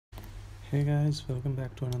Hey guys, welcome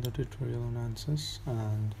back to another tutorial on ANSYS,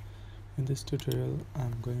 and in this tutorial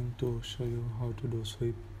I'm going to show you how to do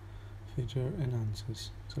sweep feature in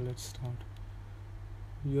ANSYS. So let's start.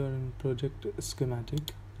 You are in project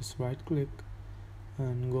schematic, just right click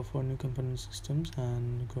and go for new component systems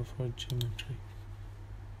and go for geometry.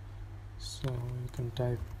 So you can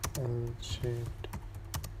type L-shaped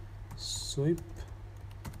sweep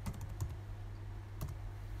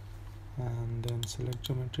and then select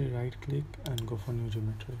geometry, right click and go for new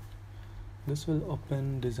geometry. This will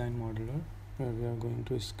open design modeler where we are going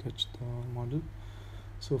to sketch the model.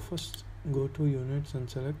 So first go to units and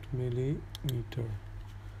select millimeter.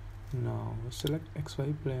 Now select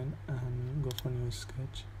XY plane and go for new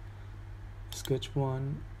sketch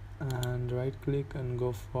 1 and right click and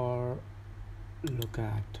go for look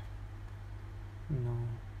at. Now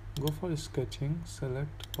go for sketching,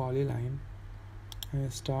 select polyline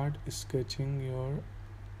and start sketching your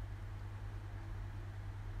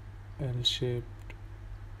L-shaped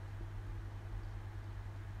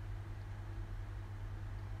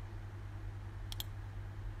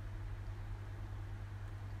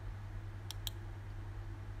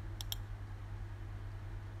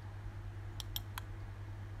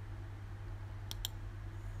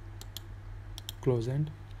close end.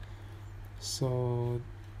 So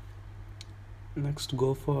next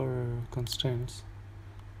go for constraints,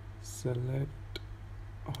 select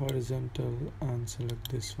horizontal and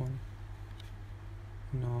select this one.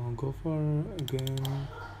 Now go for again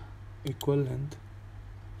equal length,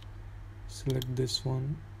 select this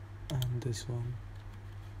one and this one.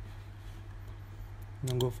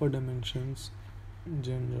 Now go for dimensions,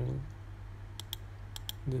 general,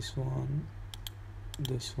 this one,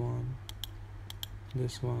 this one,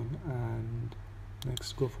 this one, and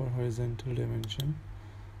next go for horizontal dimension,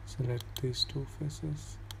 select these two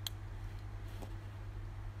faces.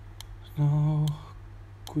 Now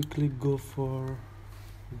quickly go for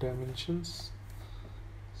dimensions,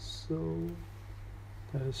 so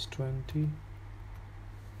that is 20,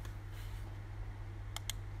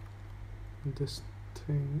 this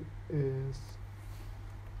thing is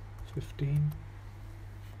 15,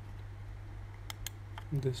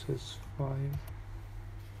 this is 5,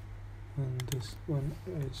 and this one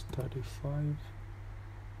is 35.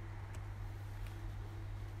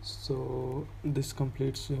 So this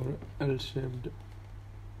completes your L-shaped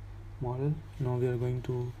model. Now we are going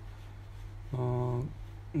to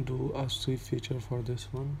do a sweep feature for this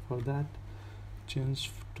one. For that, change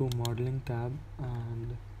to modeling tab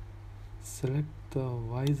and select the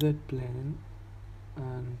YZ plane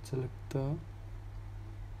and select the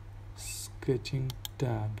sketching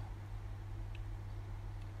tab.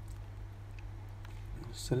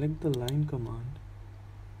 Select the line command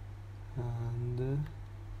and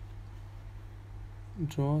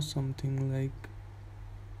draw something like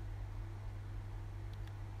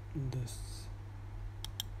this.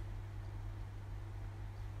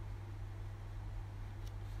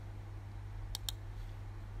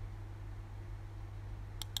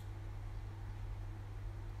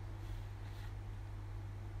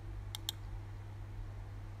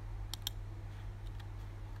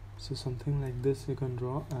 So something like this you can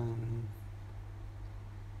draw, and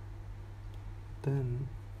then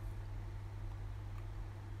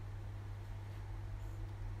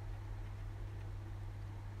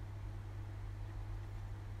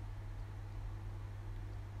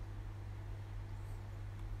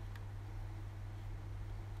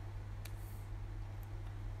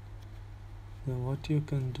what you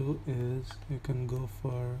can do is you can go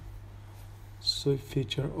for sweep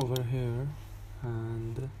feature over here,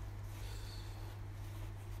 and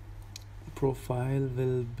profile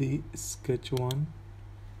will be sketch 1,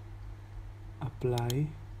 apply,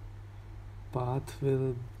 path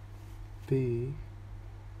will be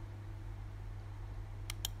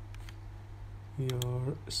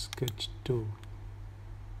your sketch 2,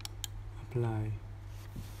 apply.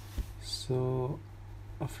 So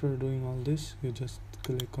after doing all this, you just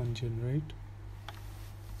click on generate.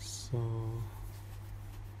 So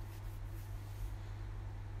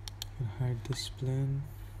you can hide this plane.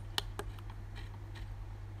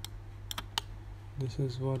 This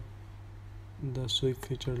is what the sweep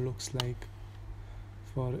feature looks like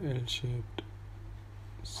for L-shaped.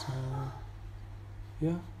 So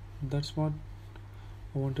yeah, that's what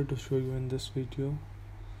I wanted to show you in this video.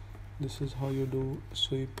 This is how you do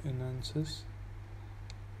sweep in ANSYS.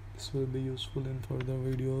 This will be useful in further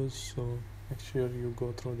videos, so make sure you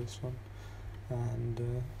go through this one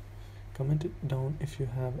and comment it down if you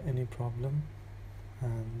have any problem,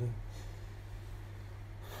 and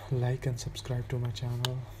like and subscribe to my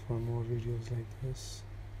channel for more videos like this.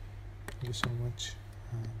 Thank you so much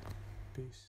and peace.